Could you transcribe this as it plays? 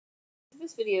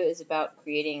this video is about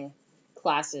creating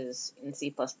classes in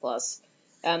C++.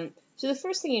 So the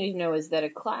first thing you need to know is that a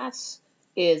class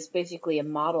is basically a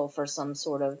model for some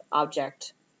sort of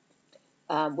object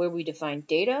where we define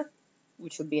data,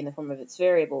 which would be in the form of its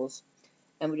variables,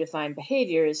 and we define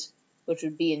behaviors, which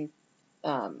would be in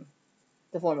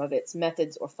the form of its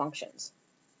methods or functions.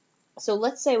 So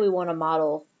let's say we want to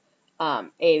model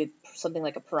something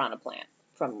like a piranha plant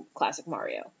from classic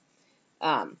Mario.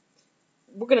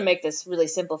 We're going to make this really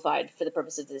simplified for the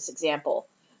purpose of this example,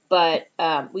 but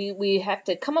we have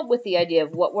to come up with the idea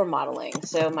of what we're modeling.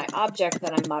 So my object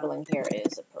that I'm modeling here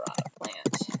is a piranha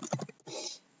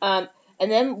plant.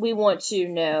 And then we want to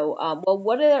know, well,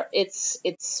 what are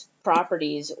its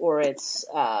properties or its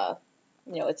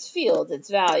fields, its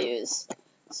values.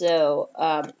 So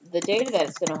the data that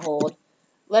it's going to hold,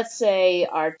 let's say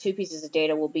our two pieces of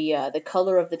data will be the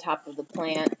color of the top of the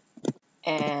plant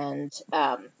and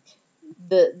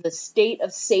the state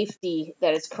of safety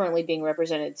that is currently being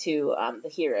represented to the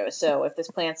hero. So if this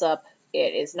plant's up,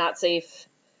 it is not safe,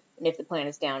 and if the plant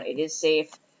is down, it is safe.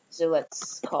 So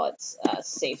let's call it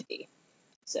safety.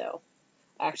 So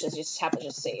actually, it just happens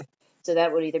to safe. So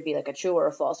that would either be like a true or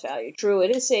a false value. True,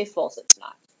 it is safe. False, it's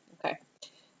not. Okay.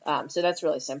 So that's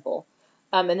really simple.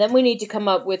 And then we need to come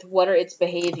up with what are its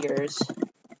behaviors.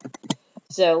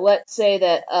 So let's say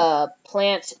that a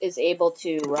plant is able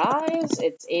to rise,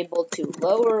 it's able to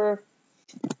lower,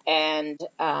 and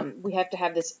we have to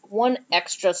have this one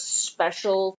extra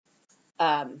special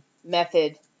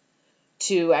method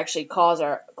to actually cause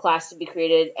our class to be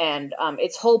created, and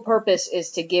its whole purpose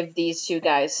is to give these two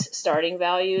guys starting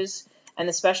values, and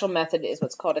the special method is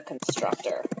what's called a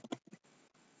constructor.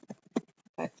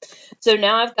 Okay. So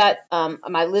now I've got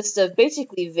my list of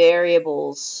basically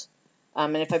variables.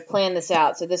 And if I plan this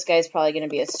out, so this guy is probably going to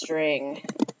be a string.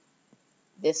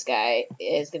 This guy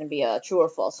is going to be a true or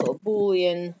false, so a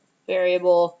Boolean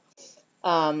variable.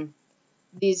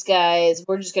 These guys,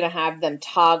 we're just going to have them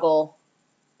toggle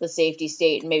the safety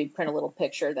state and maybe print a little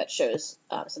picture that shows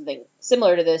something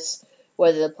similar to this,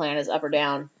 whether the plant is up or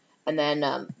down. And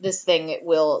then this thing, it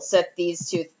will set these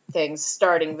two things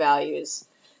starting values.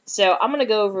 So I'm going to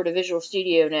go over to Visual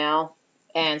Studio now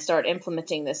and start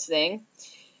implementing this thing.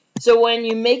 So when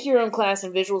you make your own class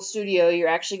in Visual Studio, you're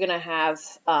actually going to have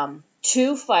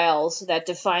two files that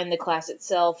define the class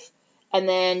itself, and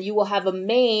then you will have a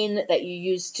main that you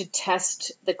use to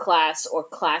test the class or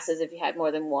classes if you had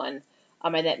more than one.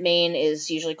 And that main is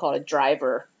usually called a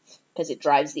driver because it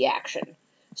drives the action.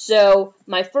 So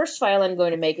my first file I'm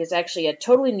going to make is actually a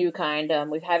totally new kind.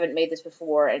 We haven't made this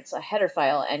before. It's a header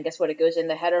file, and guess what? It goes in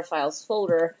the header files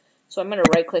folder. So I'm going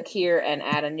to right-click here and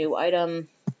add a new item.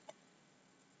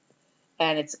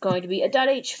 And it's going to be a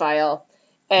 .h file,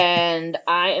 and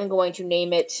I am going to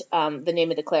name it the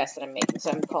name of the class that I'm making, so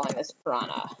I'm calling this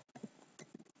Piranha.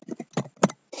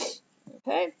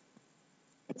 Okay,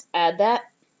 let's add that.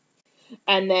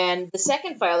 And then the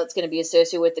second file that's going to be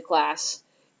associated with the class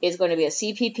is going to be a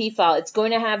Cpp file. It's going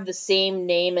to have the same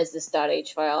name as this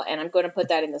 .h file, and I'm going to put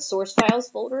that in the source files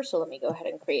folder, so let me go ahead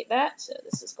and create that. So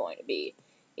this is going to be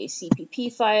a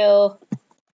Cpp file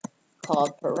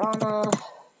called Piranha.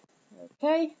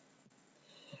 Okay,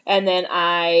 and then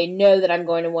I know that I'm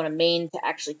going to want a main to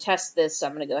actually test this, so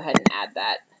I'm going to go ahead and add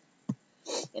that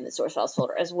in the source files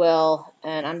folder as well,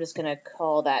 and I'm just going to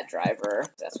call that driver,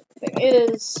 that's what the thing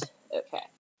is. Okay,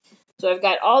 so I've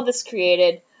got all this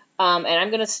created, and I'm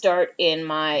going to start in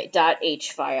my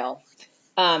 .h file.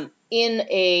 In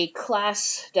a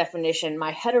class definition,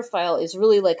 my header file is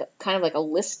really like kind of like a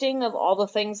listing of all the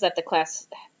things that the class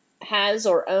has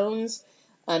or owns.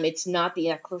 It's not the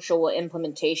actual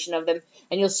implementation of them.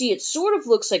 And you'll see it sort of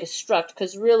looks like a struct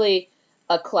because really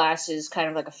a class is kind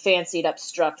of like a fancied up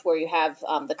struct where you have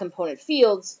the component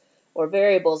fields or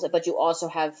variables, but you also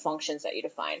have functions that you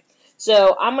define.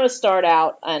 So I'm going to start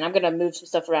out, and I'm going to move some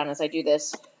stuff around as I do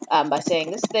this by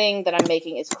saying this thing that I'm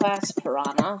making is class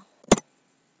Piranha.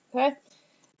 Okay,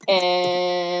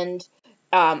 and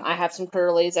I have some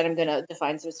curlies, and I'm going to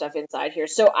define some stuff inside here.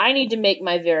 So I need to make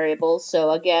my variables. So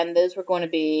again, those were going to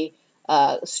be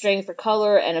a string for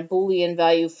color and a Boolean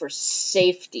value for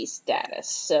safety status.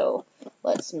 So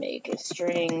let's make a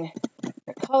string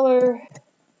for color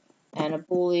and a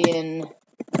Boolean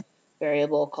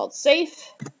variable called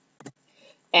safe.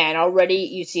 And already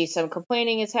you see some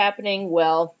complaining is happening.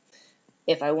 Well,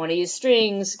 if I want to use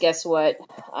strings, guess what?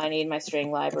 I need my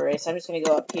string library. So I'm just going to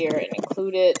go up here and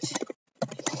include it.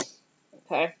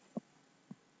 Okay,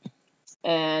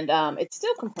 and it's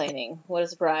still complaining. What a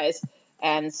surprise.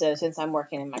 And so since I'm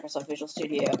working in Microsoft Visual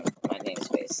Studio, I'm going to put my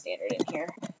namespace standard in here.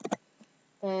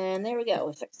 And there we go,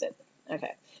 we fixed it.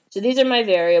 Okay, so these are my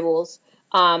variables.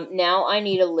 Now I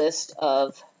need a list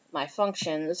of my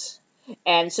functions.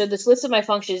 And so this list of my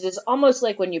functions is almost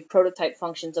like when you prototype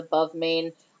functions above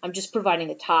main. I'm just providing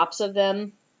the tops of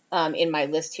them in my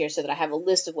list here so that I have a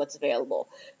list of what's available.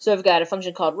 So I've got a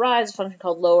function called rise, a function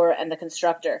called lower, and the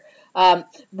constructor.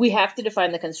 We have to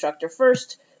define the constructor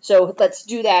first. So let's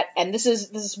do that. And this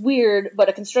is weird, but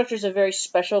a constructor is a very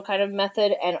special kind of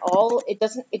method, and it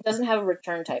doesn't have a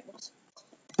return type.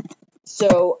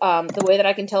 So the way that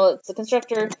I can tell it's the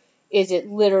constructor is it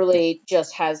literally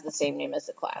just has the same name as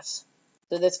the class.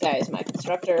 So this guy is my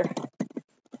constructor,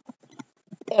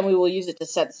 and we will use it to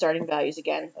set the starting values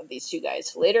again of these two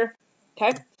guys later.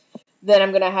 Okay. Then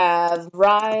I'm going to have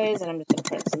rise, and I'm just going to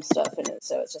print some stuff in it.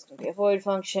 So it's just going to be a void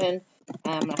function,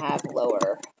 and I'm going to have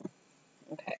lower.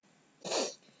 Okay.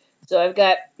 So I've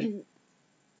got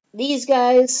these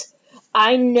guys.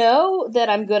 I know that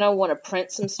I'm going to want to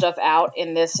print some stuff out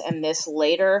in this and this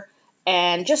later.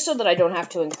 And just so that I don't have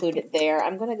to include it there,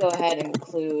 I'm going to go ahead and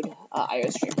include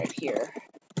IOStream right here.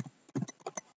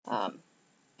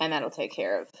 And that'll take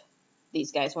care of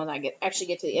these guys when I actually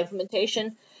get to the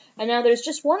implementation. And now there's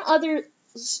just one other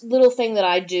little thing that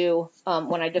I do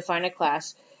when I define a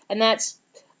class, and that's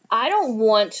I don't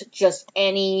want just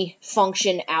any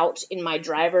function out in my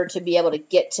driver to be able to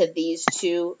get to these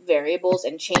two variables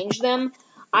and change them.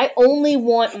 I only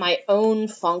want my own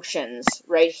functions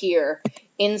right here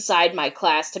inside my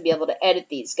class to be able to edit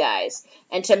these guys.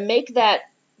 And to make that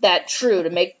true, to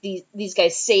make these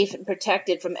guys safe and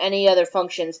protected from any other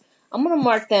functions, I'm going to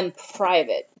mark them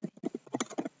private.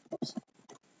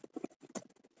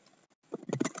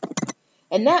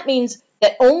 And that means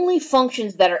that only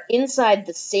functions that are inside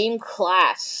the same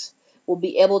class will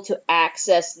be able to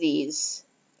access these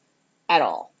at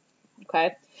all.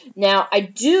 Okay? Now, I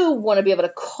do want to be able to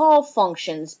call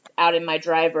functions out in my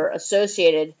driver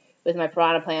associated with my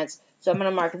piranha plants. So I'm going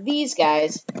to mark these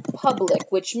guys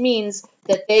public, which means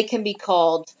that they can be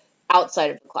called outside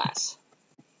of the class.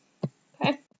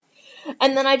 Okay?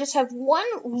 And then I just have one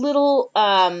little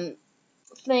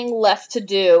thing left to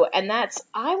do, and that's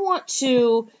I want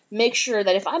to make sure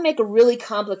that if I make a really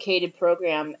complicated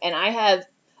program and I have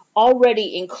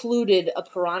already included a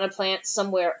piranha plant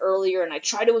somewhere earlier and I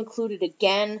try to include it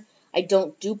again, I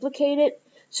don't duplicate it.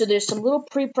 So there's some little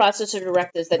preprocessor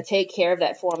directives that take care of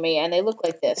that for me, and they look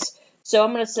like this. So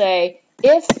I'm going to say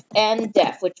if and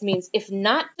def, which means if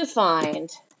not defined,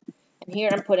 and here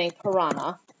I'm putting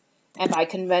piranha, and by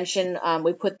convention,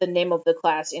 we put the name of the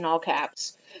class in all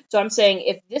caps. So I'm saying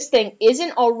if this thing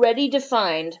isn't already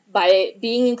defined by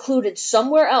being included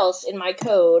somewhere else in my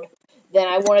code, then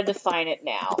I want to define it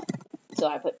now. So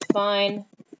I put define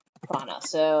piranha.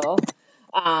 So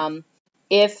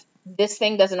if this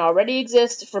thing doesn't already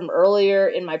exist from earlier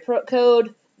in my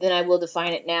code, then I will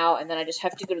define it now. And then I just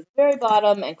have to go to the very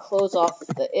bottom and close off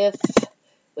the if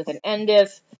with an end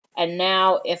if. And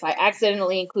now, if I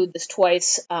accidentally include this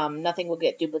twice, nothing will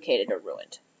get duplicated or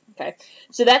ruined. Okay,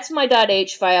 so that's my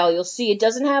 .h file. You'll see it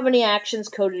doesn't have any actions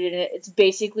coded in it. It's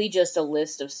basically just a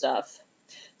list of stuff.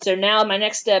 So now my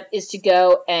next step is to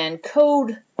go and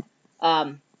code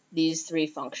these three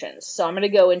functions. So I'm going to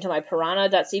go into my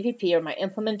piranha.cpp, or my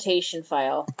implementation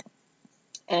file,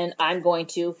 and I'm going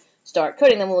to start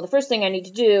coding them. Well, the first thing I need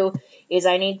to do is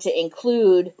I need to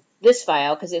include this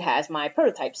file because it has my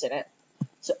prototypes in it.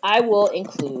 So I will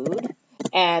include,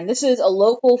 and this is a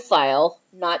local file,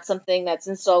 not something that's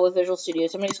installed with Visual Studio.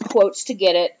 So I'm going to use quotes to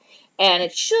get it, and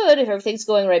it should, if everything's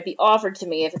going right, be offered to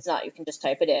me. If it's not, you can just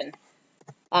type it in.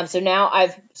 So now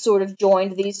I've sort of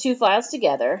joined these two files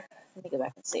together. Let me go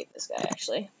back and save this guy,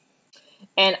 actually.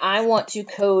 And I want to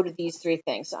code these three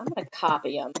things. So I'm going to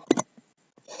copy them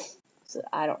so that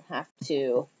I don't have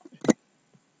to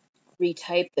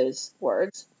retype those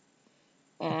words.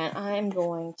 And I'm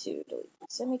going to delete the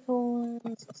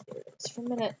semicolons. Let's get rid of this for a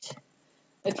minute.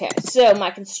 Okay, so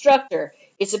my constructor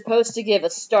is supposed to give a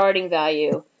starting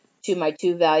value to my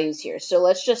two values here. So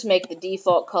let's just make the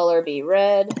default color be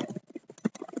red.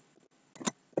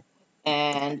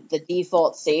 And the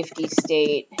default safety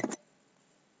state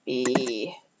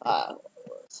be, let's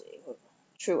see,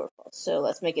 true or false. So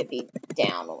let's make it be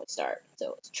down when we start.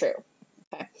 So it's true.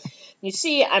 Okay. You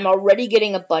see, I'm already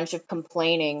getting a bunch of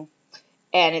complaining.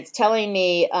 And it's telling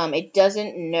me it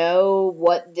doesn't know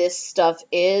what this stuff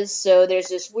is. So there's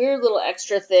this weird little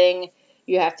extra thing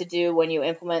you have to do when you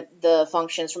implement the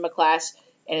functions from a class.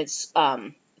 And it's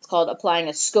called applying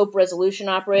a scope resolution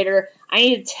operator. I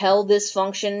need to tell this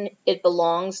function it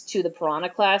belongs to the piranha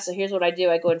class. So here's what I do.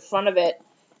 I go in front of it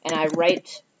and I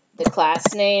write the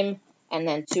class name and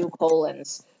then 2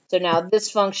 colons. So now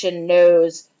this function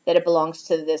knows that it belongs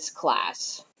to this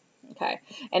class. Okay,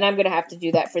 and I'm going to have to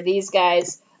do that for these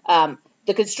guys.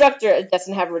 The constructor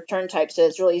doesn't have a return type, so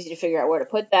it's really easy to figure out where to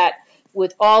put that.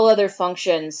 With all other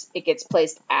functions, it gets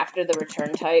placed after the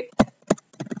return type.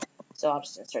 So I'll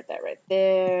just insert that right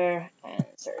there and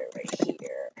insert it right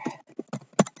here.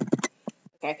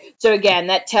 Okay, so again,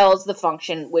 that tells the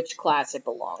function which class it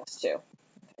belongs to. Okay,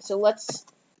 so let's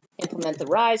implement the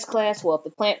rise class. Well, if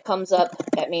the plant comes up,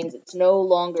 that means it's no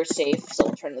longer safe, so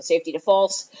we'll turn the safety to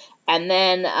false. And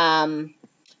then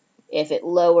if it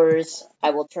lowers,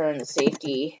 I will turn the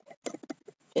safety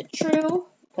to true,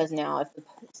 because now if the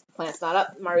plant's not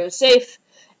up, Mario's safe.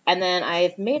 And then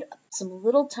I've made some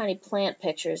little tiny plant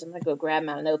pictures. I'm going to go grab them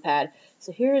out of Notepad.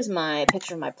 So here's my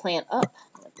picture of my plant up.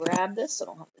 I'm going to grab this so I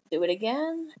don't have to do it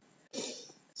again.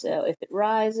 So if it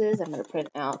rises, I'm going to print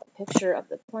out a picture of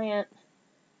the plant.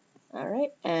 All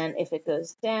right, and if it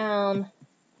goes down,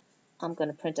 I'm going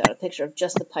to print out a picture of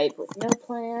just the pipe with no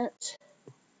plant.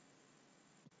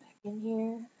 Back in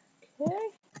here. Okay.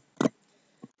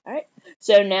 All right,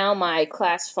 so now my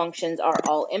class functions are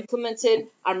all implemented.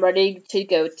 I'm ready to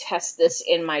go test this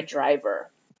in my driver.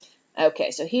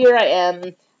 Okay, so here I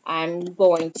am. I'm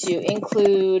going to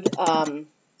include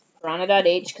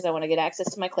piranha.h because I want to get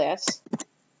access to my class.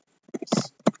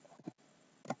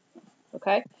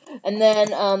 Okay, and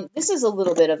then this is a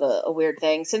little bit of a weird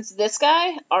thing. Since this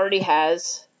guy already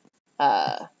has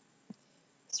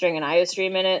string and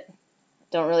IOStream in it,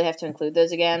 don't really have to include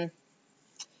those again.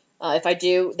 If I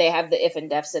do, they have the if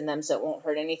and defs in them, so it won't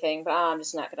hurt anything, but I'm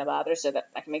just not going to bother so that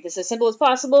I can make this as simple as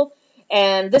possible.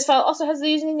 And this file also has the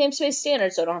using namespace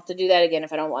standard, so I don't have to do that again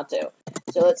if I don't want to.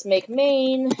 So let's make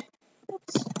main.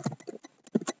 Oops.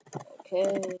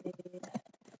 Okay.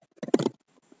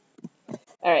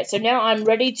 Alright, so now I'm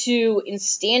ready to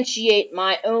instantiate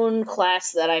my own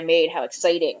class that I made. How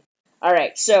exciting.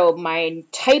 Alright, so my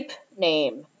type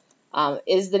name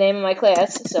is the name of my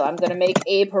class, so I'm going to make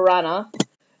a piranha.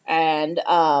 And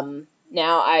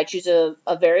now I choose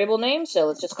a variable name, so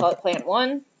let's just call it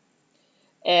plant1.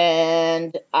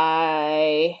 And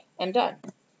I am done.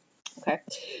 Okay,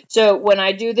 so when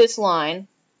I do this line,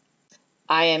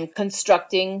 I am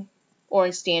constructing or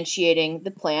instantiating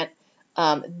the plant.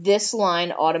 This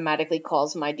line automatically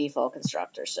calls my default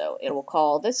constructor. So it will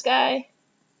call this guy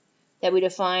that we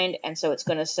defined, and so it's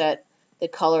going to set the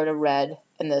color to red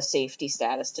and the safety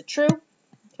status to true.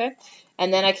 Okay,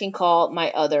 and then I can call my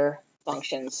other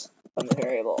functions from the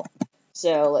variable.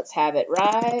 So let's have it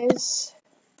rise.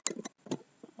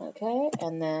 Okay,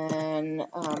 and then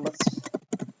let's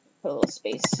put a little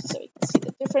space so we can see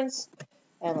the difference.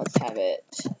 And let's have it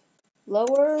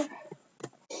lower.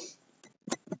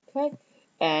 Okay,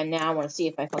 and now I want to see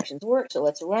if my functions work, so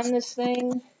let's run this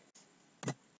thing.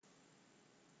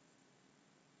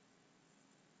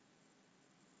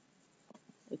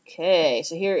 Okay,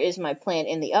 so here is my plant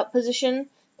in the up position.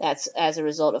 That's as a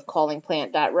result of calling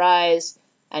plant.rise,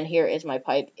 and here is my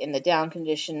pipe in the down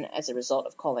condition as a result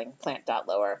of calling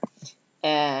plant.lower.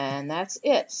 And that's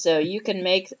it. So you can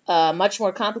make a much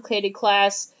more complicated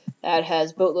class that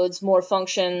has boatloads more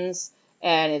functions,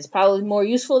 and it's probably more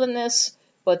useful than this,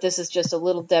 but this is just a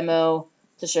little demo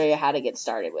to show you how to get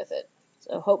started with it.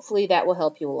 So hopefully that will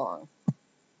help you along.